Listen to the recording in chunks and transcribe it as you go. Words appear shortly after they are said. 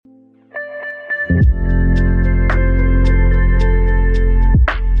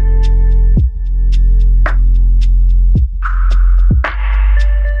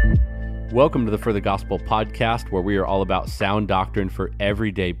Welcome to the For the Gospel podcast, where we are all about sound doctrine for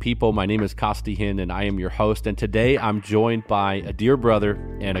everyday people. My name is Costi Hinn, and I am your host. And today I'm joined by a dear brother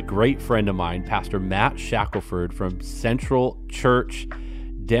and a great friend of mine, Pastor Matt Shackelford from Central Church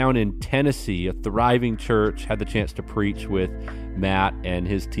down in Tennessee, a thriving church. Had the chance to preach with Matt and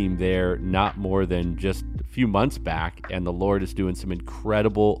his team there not more than just a few months back, and the Lord is doing some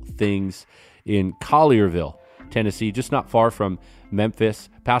incredible things in Collierville, Tennessee, just not far from Memphis.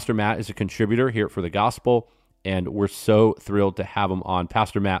 Pastor Matt is a contributor here at For the Gospel, and we're so thrilled to have him on.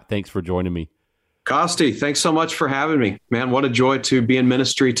 Pastor Matt, thanks for joining me. Costi, thanks so much for having me. Man, what a joy to be in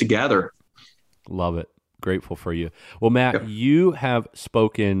ministry together. Love it. Grateful for you. Well, Matt, You have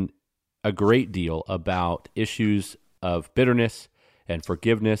spoken a great deal about issues of bitterness and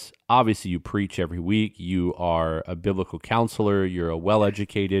forgiveness. Obviously, you preach every week. You are a biblical counselor. You're a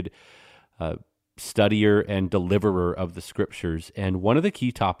well-educated studier and deliverer of the scriptures. And one of the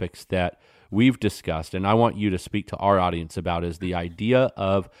key topics that we've discussed, and I want you to speak to our audience about, is the idea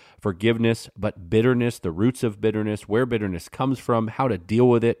of forgiveness, but bitterness, the roots of bitterness, where bitterness comes from, how to deal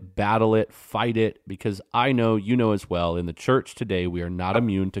with it, battle it, fight it, because I know, you know as well, in the church today, we are not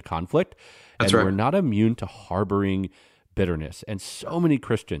immune to conflict, and we're not immune to harboring bitterness. And so many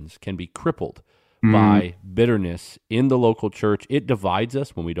Christians can be crippled by bitterness in the local church. It divides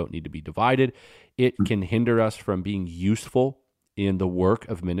us when we don't need to be divided. It can hinder us from being useful in the work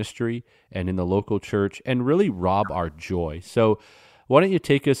of ministry and in the local church, and really rob our joy. So why don't you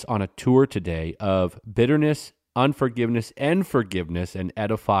take us on a tour today of bitterness, unforgiveness, and forgiveness, and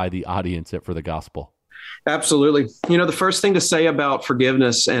edify the audience at For the Gospel? Absolutely. You know, the first thing to say about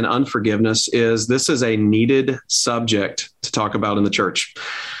forgiveness and unforgiveness is this is a needed subject to talk about in the church.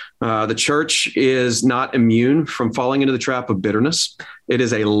 The church is not immune from falling into the trap of bitterness. It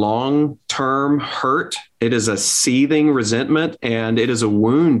is a long-term hurt. It is a seething resentment, and it is a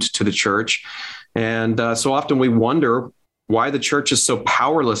wound to the church. And so often we wonder why the church is so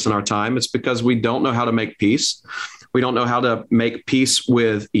powerless in our time. It's because we don't know how to make peace. We don't know how to make peace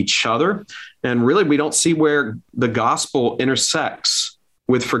with each other. And really, we don't see where the gospel intersects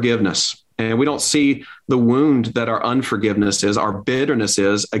with forgiveness. And we don't see the wound that our unforgiveness is, our bitterness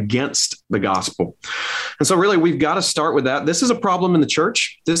is against the gospel. And so really, we've got to start with that. This is a problem in the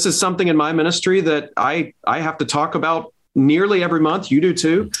church. This is something in my ministry that I have to talk about nearly every month. You do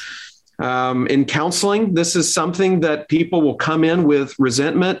too. In counseling, this is something that people will come in with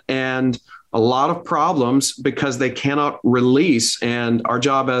resentment and a lot of problems because they cannot release. And our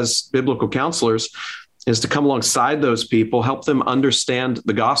job as biblical counselors is to come alongside those people, help them understand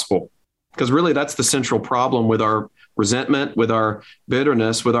the gospel. Because really, that's the central problem with our resentment, with our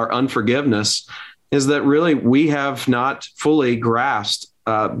bitterness, with our unforgiveness, is that really we have not fully grasped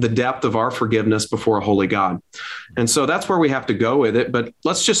the depth of our forgiveness before a holy God. And so that's where we have to go with it. But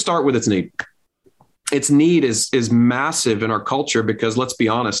let's just start with its need. Its need is massive in our culture because, let's be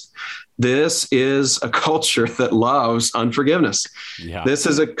honest, this is a culture that loves unforgiveness. Yeah. This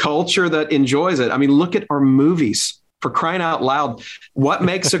is a culture that enjoys it. I mean, look at our movies. For crying out loud, what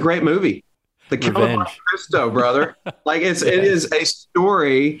makes a great movie? The Count of Monte Cristo, brother. Like it is a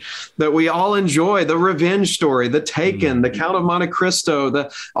story that we all enjoy. The revenge story, The Taken, The Count of Monte Cristo,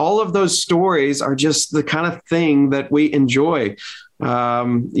 all of those stories are just the kind of thing that we enjoy.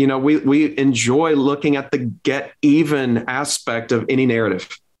 We enjoy looking at the get even aspect of any narrative.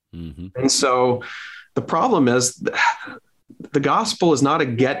 And so the problem is the gospel is not a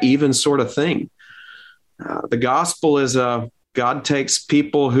get even sort of thing. The gospel is God takes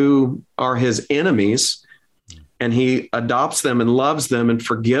people who are his enemies and he adopts them and loves them and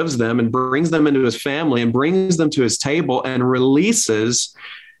forgives them and brings them into his family and brings them to his table and releases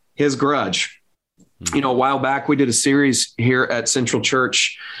his grudge. You know, a while back we did a series here at Central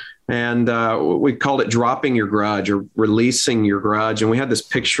Church and we called it Dropping Your Grudge or Releasing Your Grudge. And we had this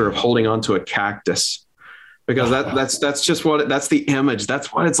picture of holding onto a cactus because that's just that's the image.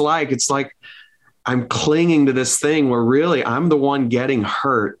 That's what it's like. It's like, I'm clinging to this thing where really I'm the one getting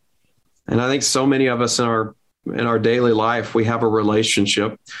hurt. And I think so many of us in our daily life, we have a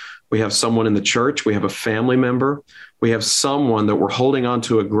relationship. We have someone in the church. We have a family member. We have someone that we're holding on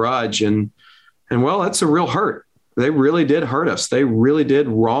to a grudge. And well, that's a real hurt. They really did hurt us. They really did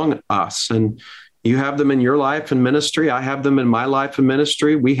wrong us. And you have them in your life and ministry. I have them in my life and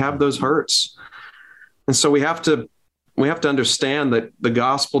ministry. We have those hurts. And so we have to understand that the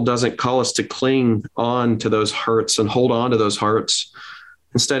gospel doesn't call us to cling on to those hurts and hold on to those hurts.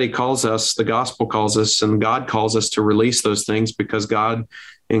 Instead, the gospel calls us, and God calls us to release those things because God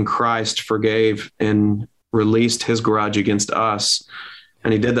in Christ forgave and released his grudge against us.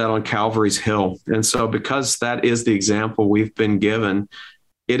 And he did that on Calvary's Hill. And so because that is the example we've been given,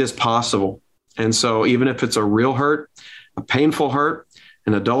 It is possible. And so even if it's a real hurt, a painful hurt,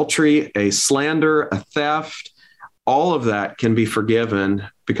 an adultery, a slander, a theft, all of that can be forgiven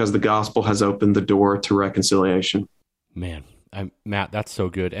because the gospel has opened the door to reconciliation. Man, Matt, that's so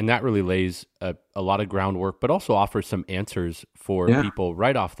good. And that really lays a lot of groundwork, but also offers some answers for people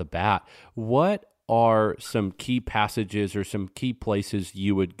right off the bat. What are some key passages or some key places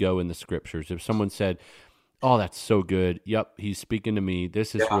you would go in the scriptures? If someone said, oh, that's so good. Yep, he's speaking to me.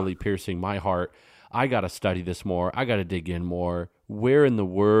 This is really piercing my heart. I got to study this more. I got to dig in more. Where in the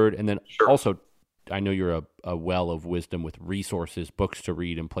Word? And then also, I know you're a well of wisdom with resources, books to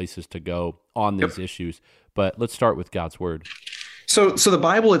read, and places to go on these issues. But let's start with God's Word. So the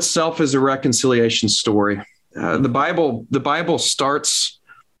Bible itself is a reconciliation story. The Bible starts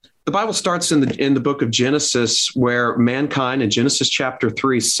in the book of Genesis, where mankind in Genesis chapter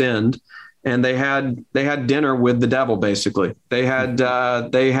 3 sinned. And they had dinner with the devil. Basically, they had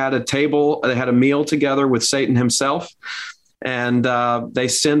a table, they had a meal together with Satan himself, and they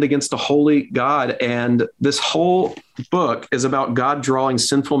sinned against a holy God. And this whole book is about God drawing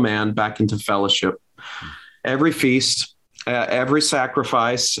sinful man back into fellowship. Every feast, every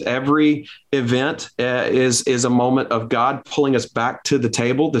sacrifice, every event is a moment of God pulling us back to the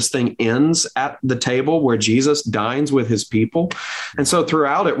table. This thing ends at the table where Jesus dines with his people. And so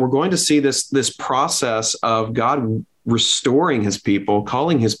throughout it, we're going to see this process of God restoring his people,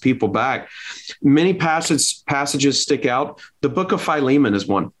 calling his people back. Many passages stick out. The book of Philemon is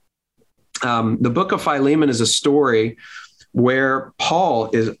one. The book of Philemon is a story where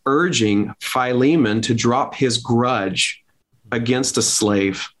Paul is urging Philemon to drop his grudge against a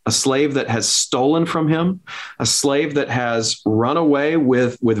slave that has stolen from him, a slave that has run away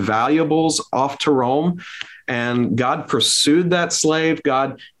with valuables off to Rome. And God pursued that slave.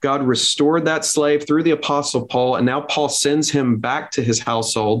 God restored that slave through the Apostle Paul. And now Paul sends him back to his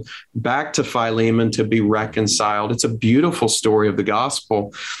household, back to Philemon to be reconciled. It's a beautiful story of the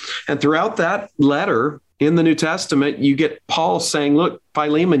gospel. And throughout that letter in the New Testament, you get Paul saying, look,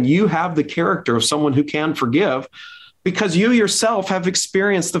 Philemon, you have the character of someone who can forgive, because you yourself have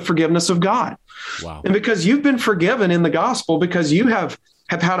experienced the forgiveness of God. Wow. And because you've been forgiven in the gospel, because you have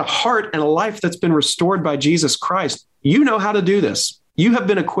had a heart and a life that's been restored by Jesus Christ, you know how to do this. You have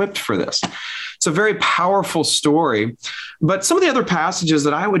been equipped for this. It's a very powerful story. But some of the other passages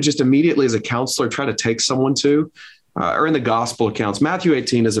that I would just immediately as a counselor try to take someone to are in the gospel accounts. Matthew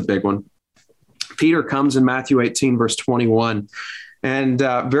 18 is a big one. Peter comes in Matthew 18, verse 21. And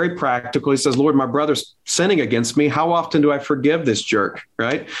very practical, he says, Lord, my brother's sinning against me. How often do I forgive this jerk,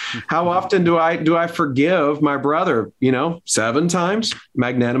 right? How often do I forgive my brother? 7 times?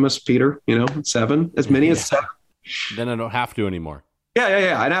 Magnanimous Peter, 7, as many as 7. Then I don't have to anymore.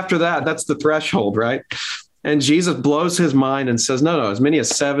 Yeah. And after that, that's the threshold, right? And Jesus blows his mind and says, no, as many as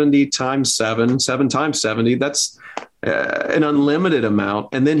 70 times 7, 7 times 70. That's an unlimited amount.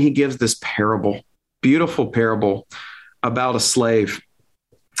 And then he gives this parable, beautiful parable about a slave.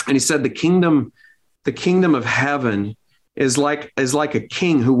 And he said, the kingdom of heaven is like a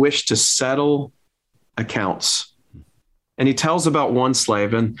king who wished to settle accounts. And he tells about one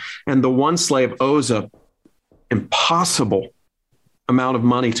slave, and the one slave owes a impossible amount of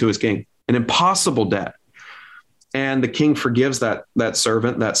money to his king, an impossible debt. And the king forgives that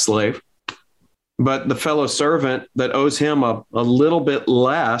servant, that slave. But the fellow servant that owes him a little bit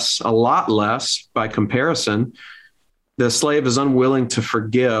less, a lot less by comparison, the slave is unwilling to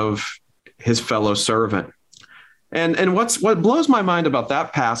forgive his fellow servant. And what blows my mind about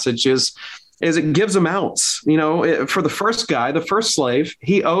that passage is it gives amounts. For the first guy, the first slave,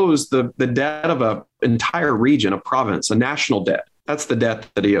 he owes the debt of an entire region, a province, a national debt. That's the debt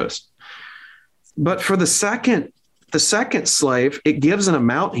that he owes. But for the second slave, it gives an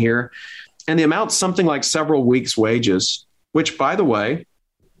amount here, and the amount's something like several weeks' wages, which, by the way,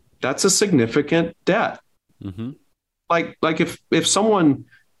 that's a significant debt. Mm-hmm. Like if someone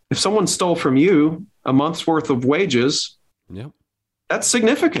stole from you a month's worth of wages, that's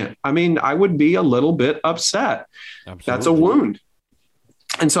significant. I mean, I would be a little bit upset. Absolutely. That's a wound.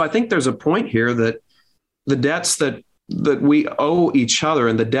 And so I think there's a point here that the debts that we owe each other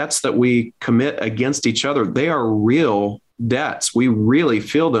and the debts that we commit against each other, they are real debts. We really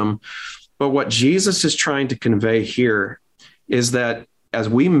feel them. But what Jesus is trying to convey here is that as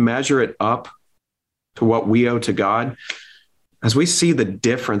we measure it up to what we owe to God, as we see the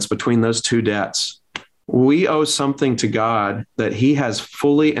difference between those two debts, we owe something to God that he has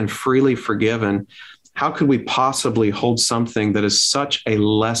fully and freely forgiven. How could we possibly hold something that is such a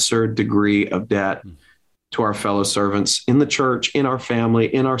lesser degree of debt to our fellow servants in the church, in our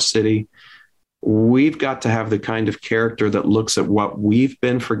family, in our city? we've got to have the kind of character that looks at what we've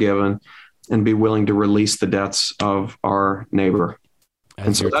been forgiven and be willing to release the debts of our neighbor.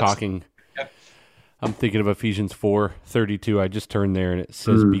 As you're talking, I'm thinking of Ephesians 4:32. I just turned there, and it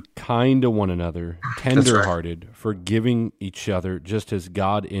says, "Be kind to one another, tender-hearted, forgiving each other, just as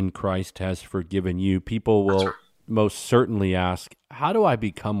God in Christ has forgiven you." People will most certainly ask, how do I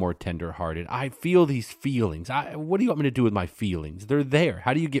become more tender-hearted? I feel these feelings. What do you want me to do with my feelings? They're there.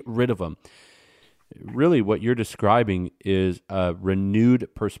 How do you get rid of them? Really, what you're describing is a renewed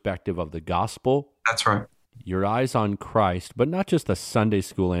perspective of the gospel. That's right. Your eyes on Christ, but not just the Sunday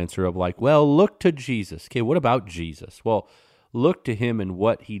school answer of like, well, look to Jesus. Okay, what about Jesus? Well, look to him and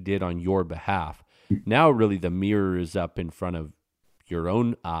what he did on your behalf. Now really the mirror is up in front of your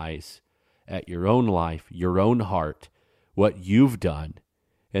own eyes, at your own life, your own heart, what you've done.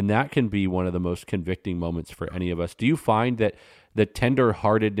 And that can be one of the most convicting moments for any of us. Do you find that the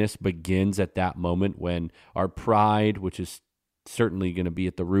tender-heartedness begins at that moment when our pride, which is certainly going to be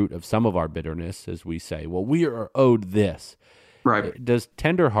at the root of some of our bitterness, as we say, well, we are owed this. Right. Does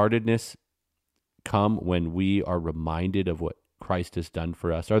tender-heartedness come when we are reminded of what Christ has done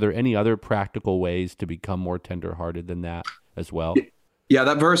for us? Are there any other practical ways to become more tender-hearted than that as well? Yeah,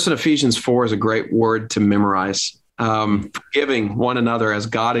 that verse in Ephesians 4 is a great word to memorize. Forgiving one another as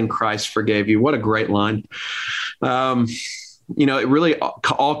God in Christ forgave you. What a great line. It really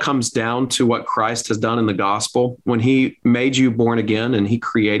all comes down to what Christ has done in the gospel. When he made you born again and he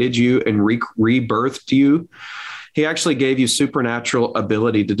created you and rebirthed you, he actually gave you supernatural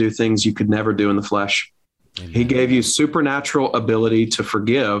ability to do things you could never do in the flesh. Amen. He gave you supernatural ability to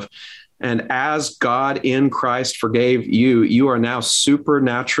forgive. And as God in Christ forgave you, you are now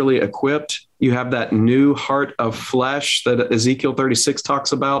supernaturally equipped. You have that new heart of flesh that Ezekiel 36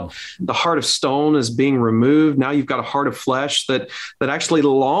 talks about. The heart of stone is being removed. Now you've got a heart of flesh that actually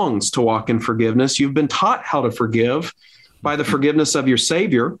longs to walk in forgiveness. You've been taught how to forgive by the forgiveness of your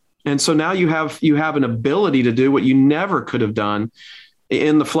Savior. And so now you have an ability to do what you never could have done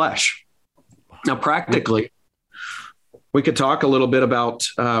in the flesh. Now, practically, we could talk a little bit about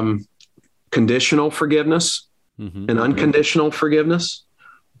conditional forgiveness and unconditional forgiveness.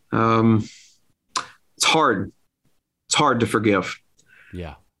 It's hard. It's hard to forgive.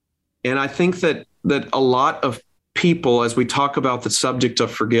 Yeah. And I think that a lot of people, as we talk about the subject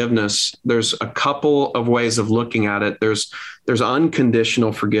of forgiveness, there's a couple of ways of looking at it. There's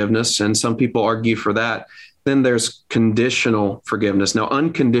unconditional forgiveness, and some people argue for that. Then there's conditional forgiveness. Now,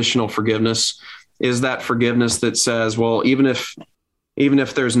 unconditional forgiveness is that forgiveness that says, well, even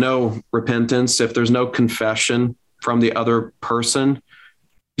if there's no repentance, if there's no confession from the other person,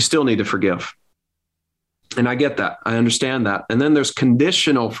 you still need to forgive. And I get that. I understand that. And then there's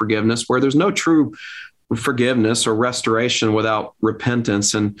conditional forgiveness where there's no true forgiveness or restoration without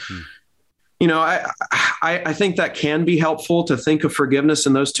repentance. And, I think that can be helpful to think of forgiveness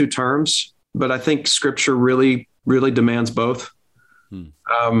in those two terms, but I think Scripture really, really demands both.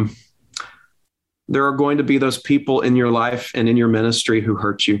 There are going to be those people in your life and in your ministry who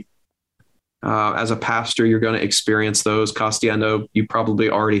hurt you. As a pastor, you're going to experience those. Costi, I know you probably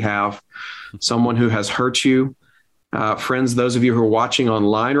already have someone who has hurt you. Friends, those of you who are watching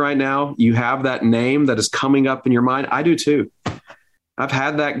online right now, you have that name that is coming up in your mind. I do too. I've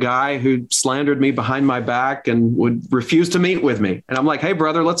had that guy who slandered me behind my back and would refuse to meet with me. And I'm like, hey,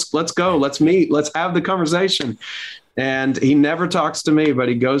 brother, let's go. Let's meet. Let's have the conversation. And he never talks to me, but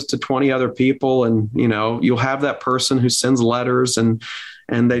he goes to 20 other people. And, you'll have that person who sends letters and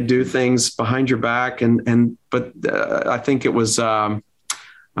they do things behind your back. But I think it was,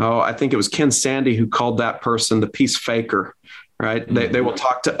 Ken Sande who called that person the peace faker, right? Mm-hmm. They will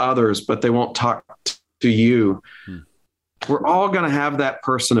talk to others, but they won't talk to you. Mm-hmm. We're all going to have that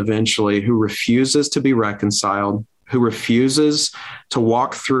person eventually who refuses to be reconciled, who refuses to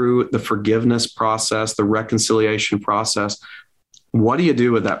walk through the forgiveness process, the reconciliation process. What do you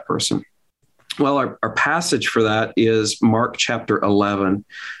do with that person? Well, our passage for that is Mark chapter 11.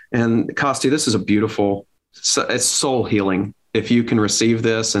 And Costi, this is it's soul healing. If you can receive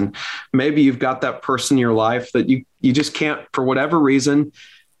this, and maybe you've got that person in your life that you just can't, for whatever reason,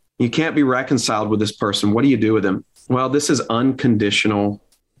 you can't be reconciled with this person. What do you do with them? Well, this is unconditional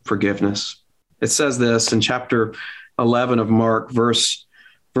forgiveness. It says this in chapter 11 of Mark, verse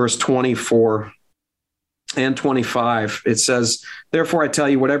 24 and 25. It says, therefore, I tell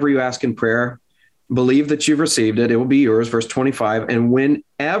you, whatever you ask in prayer, believe that you've received it. It will be yours. Verse 25. And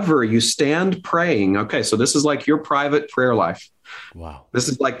whenever you stand praying, okay, so this is like your private prayer life. Wow. This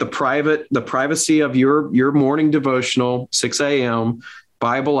is like the privacy of your morning devotional, 6 a.m.,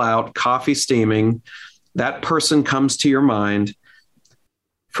 Bible out, coffee steaming. That person comes to your mind.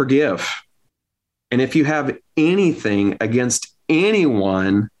 Forgive. And if you have anything against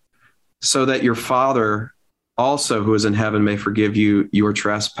anyone, so that your Father also who is in heaven may forgive you your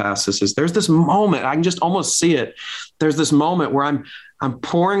trespasses. There's this moment, I can just almost see it. There's this moment where I'm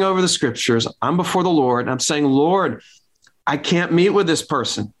poring over the scriptures. I'm before the Lord and I'm saying, Lord, I can't meet with this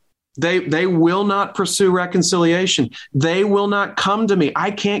person. They will not pursue reconciliation. They will not come to me.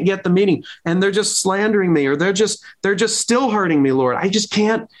 I can't get the meeting, and they're just slandering me, or they're just still hurting me, Lord. I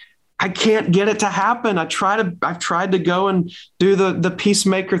can't get it to happen. I've tried to go and do the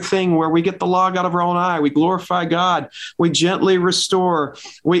peacemaker thing where we get the log out of our own eye. We glorify God. We gently restore.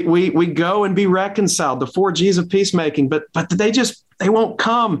 We go and be reconciled, the 4 G's of peacemaking, but they won't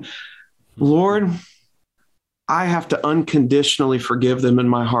come. Lord, I have to unconditionally forgive them in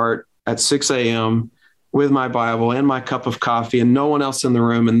my heart at 6 a.m. with my Bible and my cup of coffee and no one else in the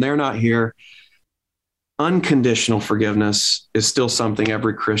room, and they're not here. Unconditional forgiveness is still something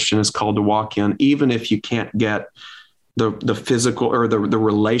every Christian is called to walk in, even if you can't get the physical or the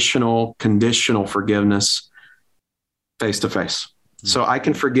relational conditional forgiveness face to face. So I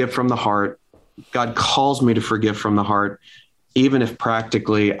can forgive from the heart. God calls me to forgive from the heart, even if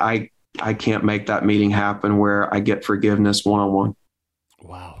practically I can't make that meeting happen where I get forgiveness one-on-one.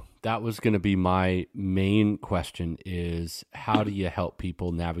 Wow. That was going to be my main question, is how do you help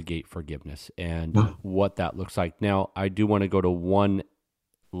people navigate forgiveness and what that looks like? Now, I do want to go to one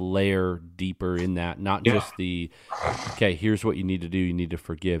layer deeper in that, not just okay, here's what you need to do. You need to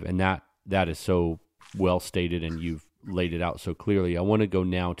forgive. And that is so well stated, and you've laid it out so clearly. I want to go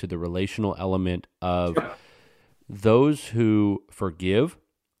now to the relational element of those who forgive.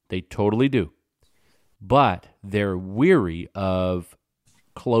 They totally do, but they're weary of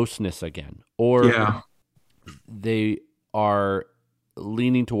closeness again, or they are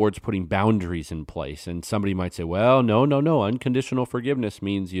leaning towards putting boundaries in place. And somebody might say, well, no. Unconditional forgiveness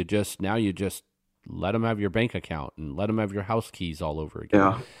means you just let them have your bank account and let them have your house keys all over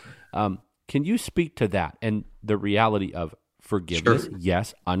again. Yeah. Can you speak to that and the reality of forgiveness? Sure.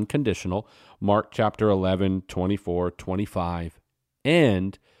 Yes, unconditional. Mark chapter 11, 24, 25.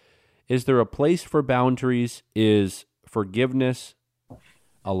 And is there a place for boundaries? Is forgiveness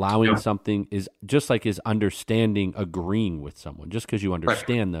allowing something, is just like is understanding, agreeing with someone? Just because you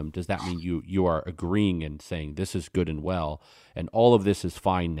understand them, does that mean you are agreeing and saying this is good and well, and all of this is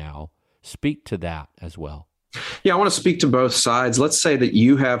fine now? Speak to that as well. Yeah, I want to speak to both sides. Let's say that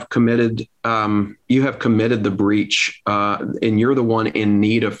you have committed the breach, and you're the one in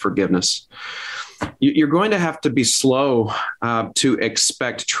need of forgiveness. You're going to have to be slow to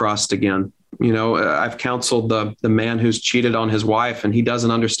expect trust again. You know, I've counseled the man who's cheated on his wife, and he doesn't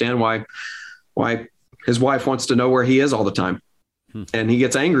understand why his wife wants to know where he is all the time. And he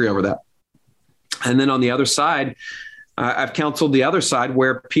gets angry over that. And then on the other side, I've counseled the other side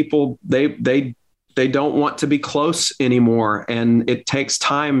where people, they don't want to be close anymore, and it takes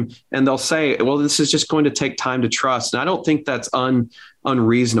time, and they'll say, well, this is just going to take time to trust. And I don't think that's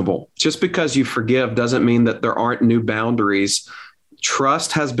unreasonable. Just because you forgive doesn't mean that there aren't new boundaries.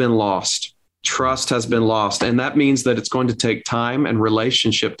 Trust has been lost. Trust has been lost. And that means that it's going to take time and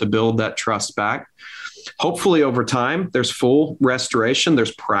relationship to build that trust back. Hopefully over time, there's full restoration.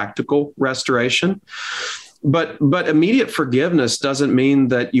 There's practical restoration. But immediate forgiveness doesn't mean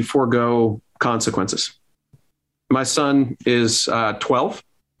that you forego consequences. My son is 12.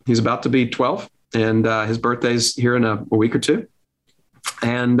 He's about to be 12, and his birthday's here in a week or two.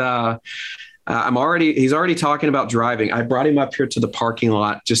 And he's already talking about driving. I brought him up here to the parking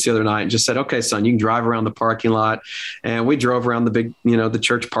lot just the other night and just said, okay, son, you can drive around the parking lot. And we drove around the big, the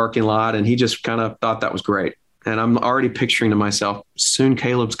church parking lot, and he just kind of thought that was great. And I'm already picturing to myself, soon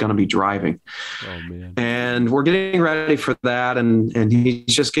Caleb's going to be driving. Oh, man. And we're getting ready for that. And he's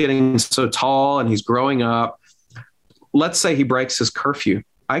just getting so tall, and he's growing up. Let's say he breaks his curfew.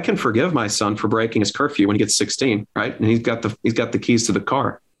 I can forgive my son for breaking his curfew when he gets 16, right? And he's got the keys to the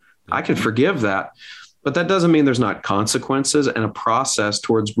car. I can forgive that, but that doesn't mean there's not consequences and a process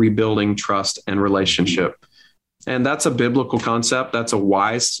towards rebuilding trust and relationship. And that's a biblical concept. That's a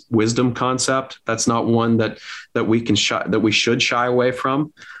wise wisdom concept. That's not one that we should shy away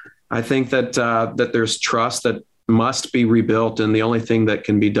from. I think that there's trust that must be rebuilt, and the only thing that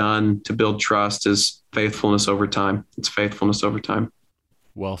can be done to build trust is faithfulness over time. It's faithfulness over time.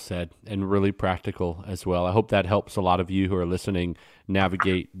 Well said, and really practical as well. I hope that helps a lot of you who are listening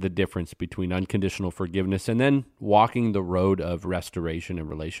navigate the difference between unconditional forgiveness and then walking the road of restoration and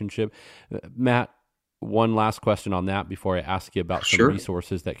relationship. Matt, one last question on that before I ask you about some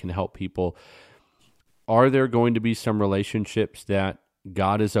resources that can help people. Are there going to be some relationships that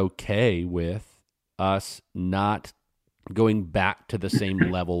God is okay with us not going back to the same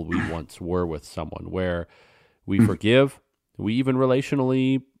level we once were with someone, where we forgive, we even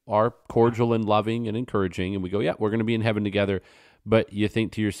relationally are cordial and loving and encouraging, and we go, yeah, we're going to be in heaven together. But you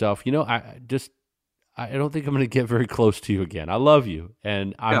think to yourself, I don't think I'm going to get very close to you again. I love you,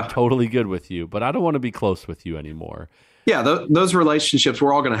 and I'm totally good with you, but I don't want to be close with you anymore. Yeah, those relationships,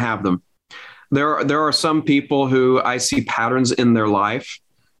 we're all going to have them. There are some people who I see patterns in their life,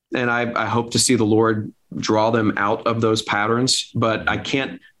 and I hope to see the Lord draw them out of those patterns, but I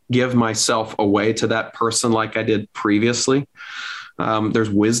can't give myself away to that person like I did previously. There's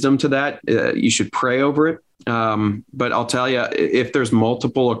wisdom to that. You should pray over it. But I'll tell you, if there's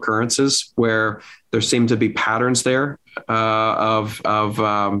multiple occurrences where there seem to be patterns there of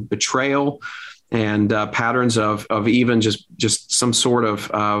betrayal and patterns of even just some sort of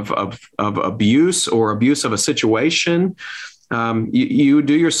abuse or abuse of a situation, you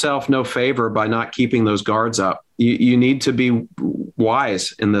do yourself no favor by not keeping those guards up. You need to be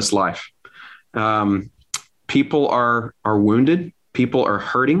wise in this life. People are wounded. People are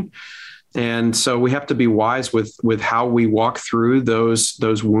hurting. And so we have to be wise with how we walk through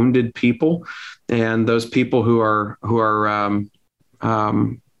those wounded people and those people who are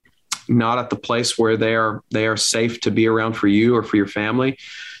not at the place where they are safe to be around for you or for your family.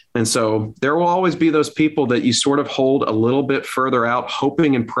 And so there will always be those people that you sort of hold a little bit further out,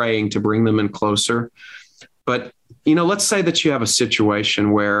 hoping and praying to bring them in closer. But, let's say that you have a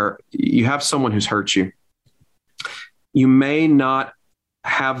situation where you have someone who's hurt you. You may not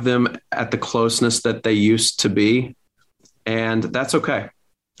have them at the closeness that they used to be. And that's okay.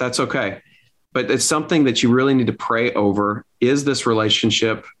 That's okay. But it's something that you really need to pray over. Is this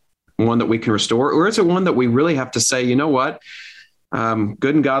relationship one that we can restore? Or is it one that we really have to say, you know what?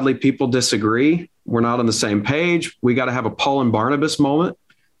 Good and godly people disagree. We're not on the same page. We got to have a Paul and Barnabas moment.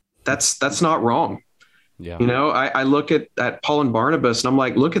 That's not wrong. Yeah. I look at Paul and Barnabas and I'm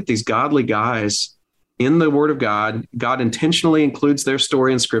like, look at these godly guys in the Word of God. God intentionally includes their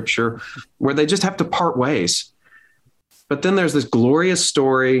story in Scripture where they just have to part ways. But then there's this glorious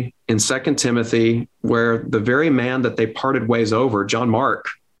story in 2 Timothy where the very man that they parted ways over, John Mark,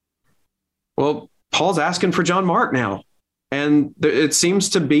 well, Paul's asking for John Mark now. And it seems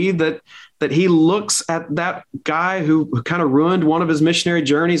to be that he looks at that guy who kind of ruined one of his missionary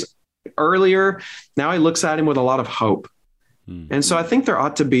journeys earlier. Now he looks at him with a lot of hope. And so I think there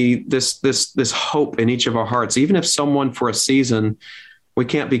ought to be this hope in each of our hearts, even if someone for a season we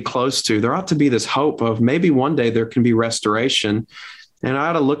can't be close to. There ought to be this hope of maybe one day there can be restoration. And I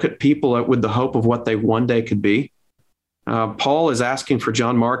ought to look at people with the hope of what they one day could be. Paul is asking for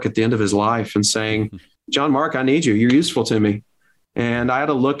John Mark at the end of his life and saying, John Mark, I need you. You're useful to me. And I had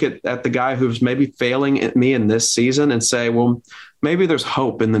to look at the guy who's maybe failing at me in this season and say, well, maybe there's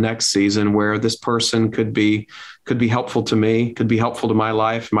hope in the next season where this person could be helpful to me, could be helpful to my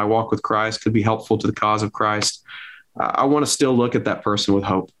life, my walk with Christ, could be helpful to the cause of Christ. I want to still look at that person with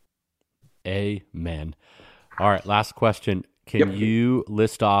hope. Amen. All right. Last question. Can you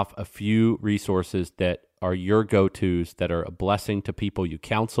list off a few resources that are your go-tos that are a blessing to people you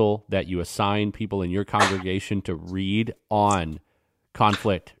counsel, that you assign people in your congregation to read on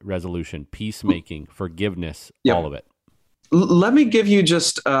conflict resolution, peacemaking, forgiveness, all of it? Let me give you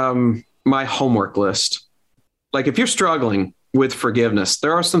just my homework list. Like if you're struggling with forgiveness,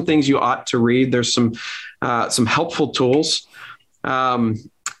 there are some things you ought to read. There's some helpful tools.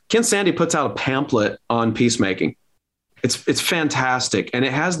 Ken Sande puts out a pamphlet on peacemaking. It's fantastic. And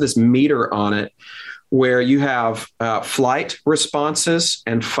it has this meter on it where you have flight responses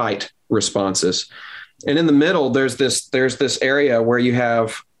and fight responses. And in the middle, there's this area where you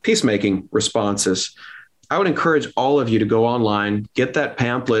have peacemaking responses. I would encourage all of you to go online, get that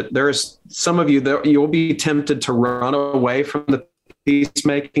pamphlet. There's some of you that you'll be tempted to run away from the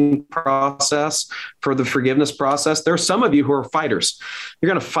peacemaking process, for the forgiveness process. There are some of you who are fighters. You're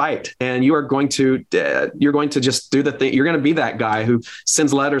going to fight, and you're going to just do the thing. You're going to be that guy who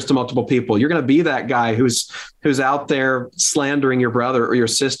sends letters to multiple people. You're going to be that guy who's out there slandering your brother or your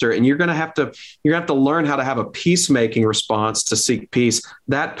sister, and you're going to have to learn how to have a peacemaking response to seek peace.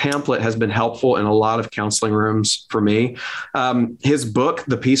 That pamphlet has been helpful in a lot of counseling rooms for me. His book,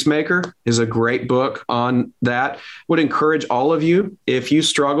 The Peacemaker, is a great book on that. Would encourage all of you, if you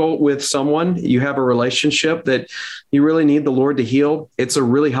struggle with someone, you have a relationship that you really need the Lord to heal, it's a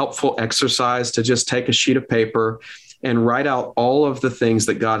really helpful exercise to just take a sheet of paper and write out all of the things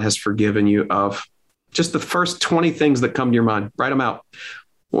that God has forgiven you of. Just the first 20 things that come to your mind, write them out.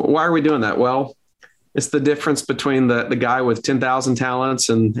 Why are we doing that? Well, it's the difference between the guy with 10,000 talents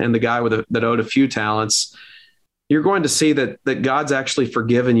and the guy that owed a few talents. You're going to see that God's actually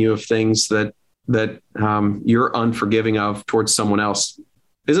forgiven you of things that that you're unforgiving of towards someone else.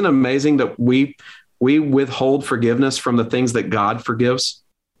 Isn't it amazing that we withhold forgiveness from the things that God forgives?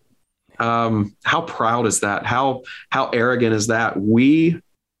 How proud is that? How arrogant is that? We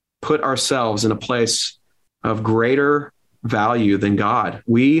put ourselves in a place of greater value than God.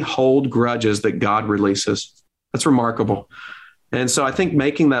 We hold grudges that God releases. That's remarkable. And so I think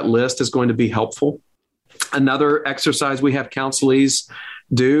making that list is going to be helpful. Another exercise we have counselees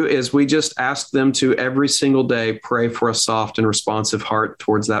do is we just ask them to every single day pray for a soft and responsive heart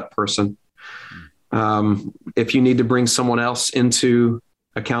towards that person. If you need to bring someone else into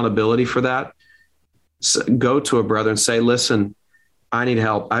accountability for that, go to a brother and say, listen, I need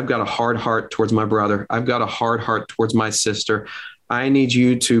help. I've got a hard heart towards my brother. I've got a hard heart towards my sister. I need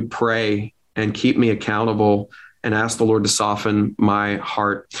you to pray and keep me accountable and ask the Lord to soften my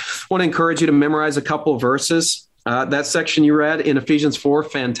heart. I want to encourage you to memorize a couple of verses. That section you read in Ephesians 4,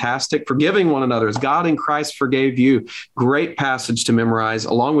 fantastic. Forgiving one another as God in Christ forgave you. Great passage to memorize,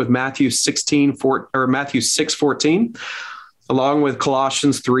 along with Matthew 6:14, along with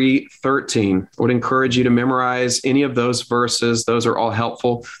Colossians 3:13. I would encourage you to memorize any of those verses. Those are all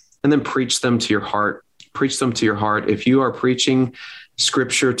helpful. And then preach them to your heart. Preach them to your heart. If you are preaching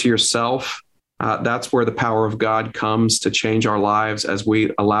scripture to yourself, that's where the power of God comes to change our lives as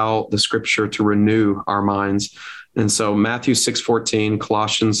we allow the scripture to renew our minds. And so Matthew 6:14,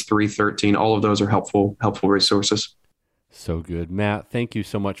 Colossians 3:13, all of those are helpful resources. So good. Matt, thank you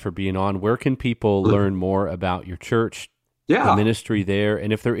so much for being on. Where can people learn more about your church, the ministry there?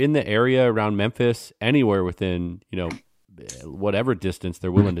 And if they're in the area around Memphis, anywhere within, whatever distance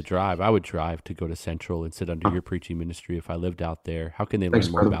they're willing to drive, I would drive to go to Central and sit under your preaching ministry if I lived out there. How can they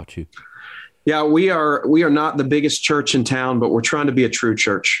learn more about you? Yeah, we are not the biggest church in town, but we're trying to be a true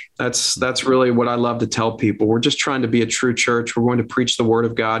church. That's really what I love to tell people. We're just trying to be a true church. We're going to preach the word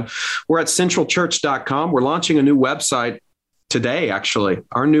of God. We're at centralchurch.com. We're launching a new website today, actually.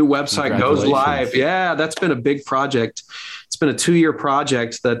 Our new website goes live. Yeah, that's been a big project. It's been a 2-year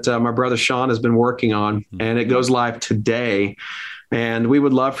project that my brother Sean has been working on, and it goes live today. And we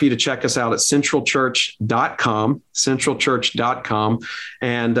would love for you to check us out at centralchurch.com.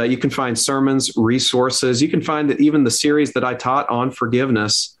 And you can find sermons, resources. You can find that even the series that I taught on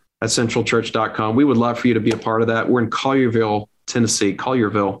forgiveness at centralchurch.com. We would love for you to be a part of that. We're in Collierville,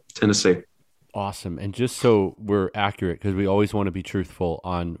 Tennessee. Awesome. And just so we're accurate, because we always want to be truthful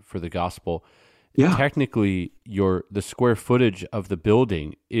on For the Gospel. Yeah. Technically, the square footage of the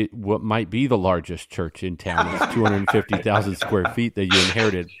building, what might be the largest church in town, is 250,000 square feet that you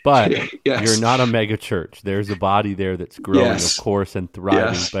inherited. But You're not a mega church. There's a body there that's growing, of course, and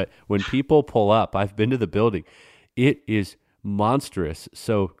thriving. Yes. But when people pull up, I've been to the building, it is monstrous.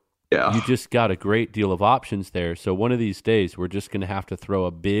 So you just got a great deal of options there. So one of these days, we're just going to have to throw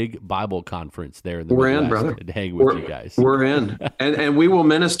a big Bible conference there in the Midwest, brother, and hang with you guys. We're in. And we will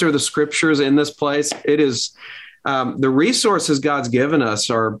minister the scriptures in this place. It is the resources God's given us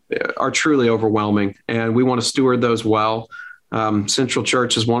are truly overwhelming, and we want to steward those well. Central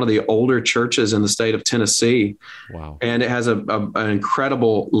Church is one of the older churches in the state of Tennessee. Wow. And it has an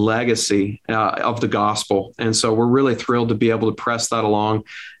incredible legacy of the gospel. And so we're really thrilled to be able to press that along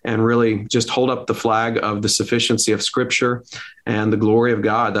and really just hold up the flag of the sufficiency of Scripture and the glory of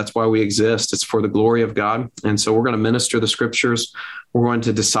God. That's why we exist. It's for the glory of God. And so we're going to minister the Scriptures. We're going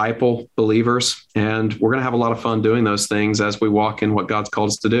to disciple believers, and we're going to have a lot of fun doing those things as we walk in what God's called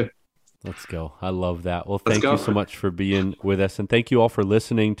us to do. Let's go. I love that. Well, thank you so much for being with us. And thank you all for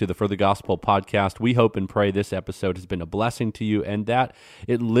listening to the For the Gospel podcast. We hope and pray this episode has been a blessing to you and that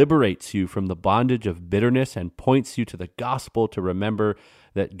it liberates you from the bondage of bitterness and points you to the gospel to remember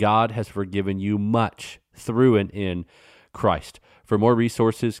that God has forgiven you much through and in Christ. For more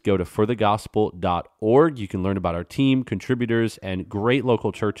resources, go to forthegospel.org. You can learn about our team, contributors, and great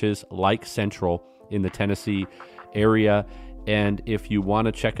local churches like Central in the Tennessee area. And if you want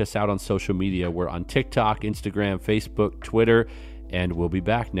to check us out on social media, we're on TikTok, Instagram, Facebook, Twitter, and we'll be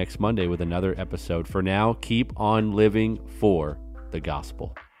back next Monday with another episode. For now, keep on living for the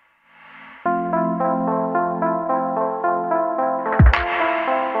gospel.